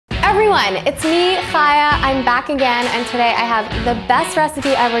everyone, it's me, Chaya. I'm back again, and today I have the best recipe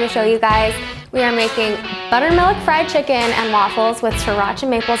ever to show you guys. We are making buttermilk fried chicken and waffles with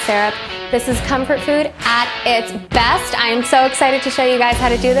Sriracha-Maple Syrup. This is comfort food at its best. I am so excited to show you guys how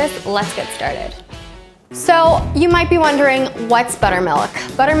to do this. Let's get started. So you might be wondering, what's buttermilk?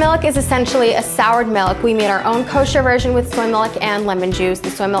 Buttermilk is essentially a soured milk. We made our own kosher version with soy milk and lemon juice. The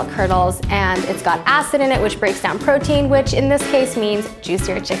soy milk curdles, and it's got acid in it, which breaks down protein, which in this case means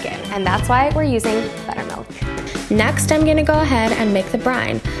juicier chicken. And that's why we're using buttermilk. Next, I'm gonna go ahead and make the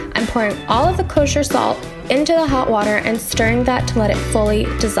brine. I'm pouring all of the kosher salt into the hot water and stirring that to let it fully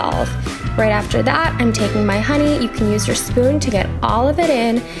dissolve. Right after that, I'm taking my honey. You can use your spoon to get all of it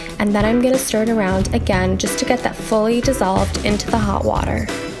in, and then I'm gonna stir it around again just to get that fully dissolved into the hot water.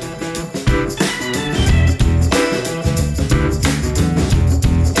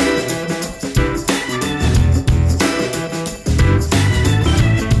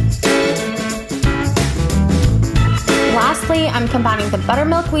 Lastly, I'm combining the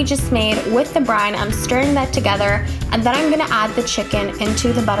buttermilk we just made with the brine. I'm stirring that together, and then I'm gonna add the chicken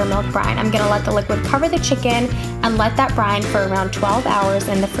into the buttermilk brine. I'm gonna let the liquid cover the chicken and let that brine for around 12 hours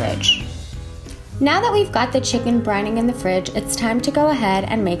in the fridge. Now that we've got the chicken brining in the fridge, it's time to go ahead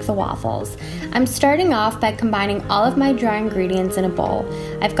and make the waffles. I'm starting off by combining all of my dry ingredients in a bowl.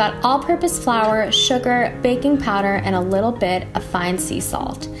 I've got all-purpose flour, sugar, baking powder, and a little bit of fine sea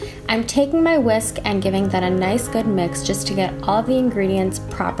salt. I'm taking my whisk and giving that a nice good mix just to get all of the ingredients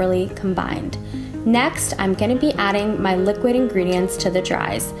properly combined. Next, I'm going to be adding my liquid ingredients to the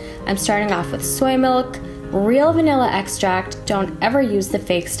dries. I'm starting off with soy milk, real vanilla extract, don't ever use the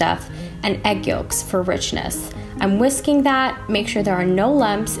fake stuff, and egg yolks for richness. I'm whisking that, make sure there are no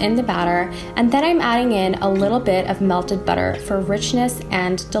lumps in the batter, and then I'm adding in a little bit of melted butter for richness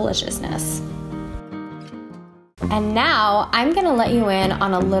and deliciousness. And now I'm gonna let you in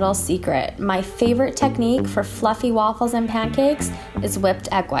on a little secret. My favorite technique for fluffy waffles and pancakes is whipped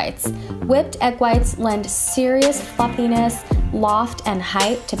egg whites. Whipped egg whites lend serious fluffiness, loft, and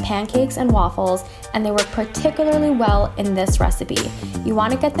height to pancakes and waffles, and they work particularly well in this recipe. You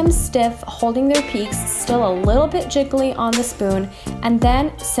want to get them stiff, holding their peaks, still a little bit jiggly on the spoon, and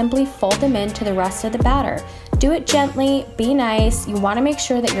then simply fold them into the rest of the batter. Do it gently, be nice. You want to make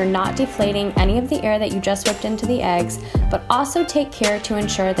sure that you're not deflating any of the air that you just whipped into the eggs, but also take care to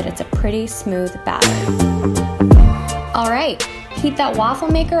ensure that it's a pretty smooth batter. All right, heat that waffle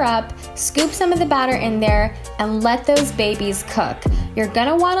maker up, scoop some of the batter in there, and let those babies cook. You're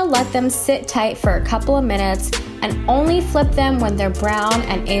gonna wanna let them sit tight for a couple of minutes and only flip them when they're brown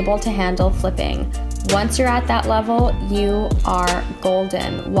and able to handle flipping. Once you're at that level, you are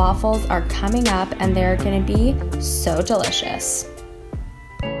golden. Waffles are coming up and they're gonna be so delicious.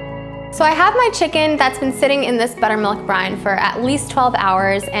 So I have my chicken that's been sitting in this buttermilk brine for at least 12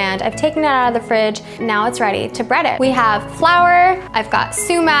 hours, and I've taken it out of the fridge. Now it's ready to bread it. We have flour, I've got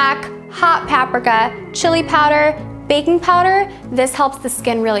sumac, hot paprika, chili powder, baking powder. This helps the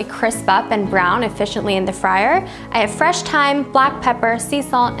skin really crisp up and brown efficiently in the fryer. I have fresh thyme, black pepper, sea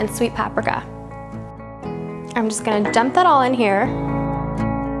salt, and sweet paprika. I'm just gonna dump that all in here.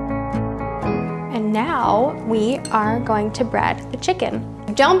 And now we are going to bread the chicken.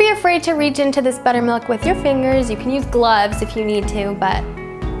 Don't be afraid to reach into this buttermilk with your fingers. You can use gloves if you need to, but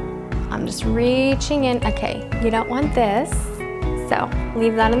I'm just reaching in. Okay, you don't want this, so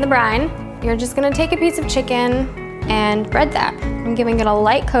leave that in the brine. You're just gonna take a piece of chicken and bread that. I'm giving it a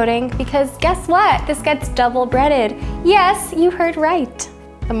light coating because guess what? This gets double breaded. Yes, you heard right.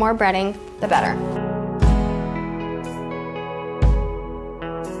 The more breading, the better.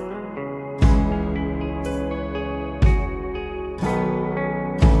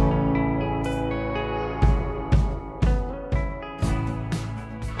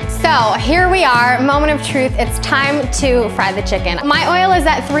 So here we are, moment of truth. It's time to fry the chicken. My oil is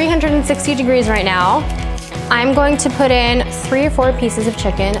at 360 degrees right now. I'm going to put in 3 or 4 pieces of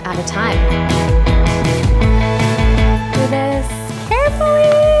chicken at a time. Do this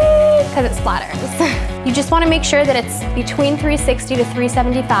carefully because it splatters. You just want to make sure that it's between 360 to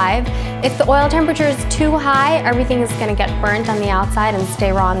 375. If the oil temperature is too high, everything is going to get burnt on the outside and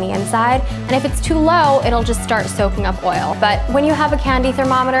stay raw on the inside. And if it's too low, it'll just start soaking up oil. But when you have a candy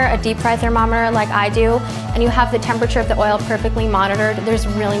thermometer, a deep fry thermometer like I do, and you have the temperature of the oil perfectly monitored, there's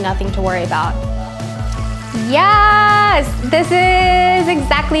really nothing to worry about. Yes, this is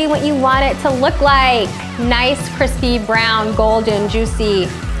exactly what you want it to look like. Nice, crispy, brown, golden, juicy.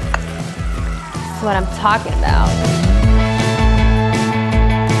 That's what I'm talking about.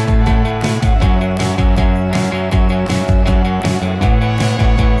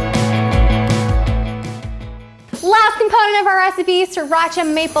 last component of our recipe,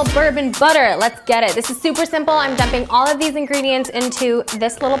 Sriracha-Maple Bourbon Butter. Let's get it. This is super simple. I'm dumping all of these ingredients into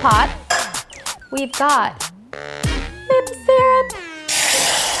this little pot. We've got maple syrup.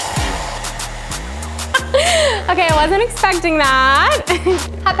 Okay, I wasn't expecting that.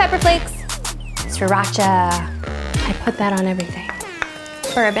 Hot pepper flakes, sriracha. I put that on everything.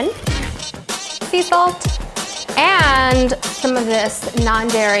 Bourbon, sea salt, and some of this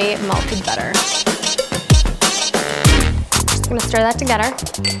non-dairy malted butter. Just gonna stir that together.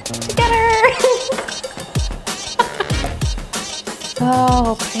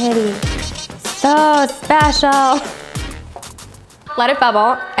 So pretty, so special. Let it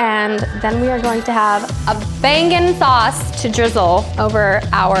bubble, and then we are going to have a bangin' sauce to drizzle over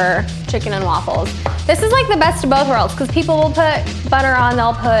our chicken and waffles. This is like the best of both worlds, because people will put butter on,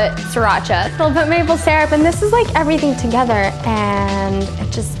 they'll put sriracha, they'll put maple syrup, and this is like everything together, and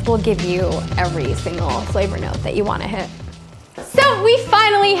it just will give you every single flavor note that you want to hit. So we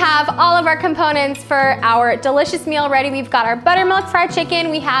finally have all of our components for our delicious meal ready. We've got our buttermilk fried chicken,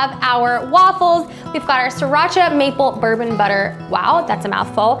 we have our waffles, we've got our sriracha maple bourbon butter. Wow, that's a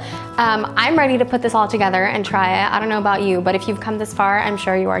mouthful. I'm ready to put this all together and try it. I don't know about you, but if you've come this far, I'm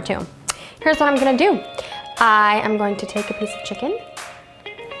sure you are too. Here's what I'm gonna do. I am going to take a piece of chicken,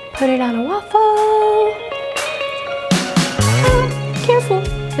 put it on a waffle. Careful,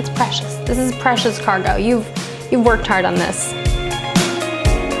 it's precious. This is precious cargo. You've worked hard on this.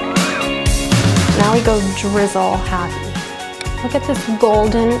 Now we go drizzle happy. Look at this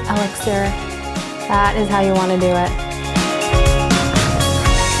golden elixir. That is how you want to do it.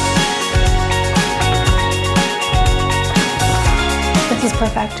 This is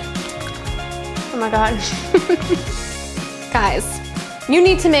perfect. Oh my God. Guys, you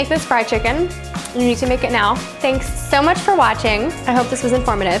need to make this fried chicken. You need to make it now. Thanks so much for watching. I hope this was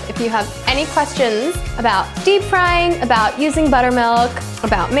informative. If you have any questions about deep frying, about using buttermilk,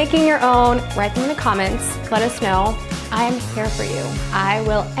 about making your own, write them in the comments. Let us know. I am here for you. I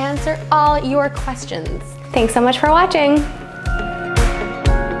will answer all your questions. Thanks so much for watching.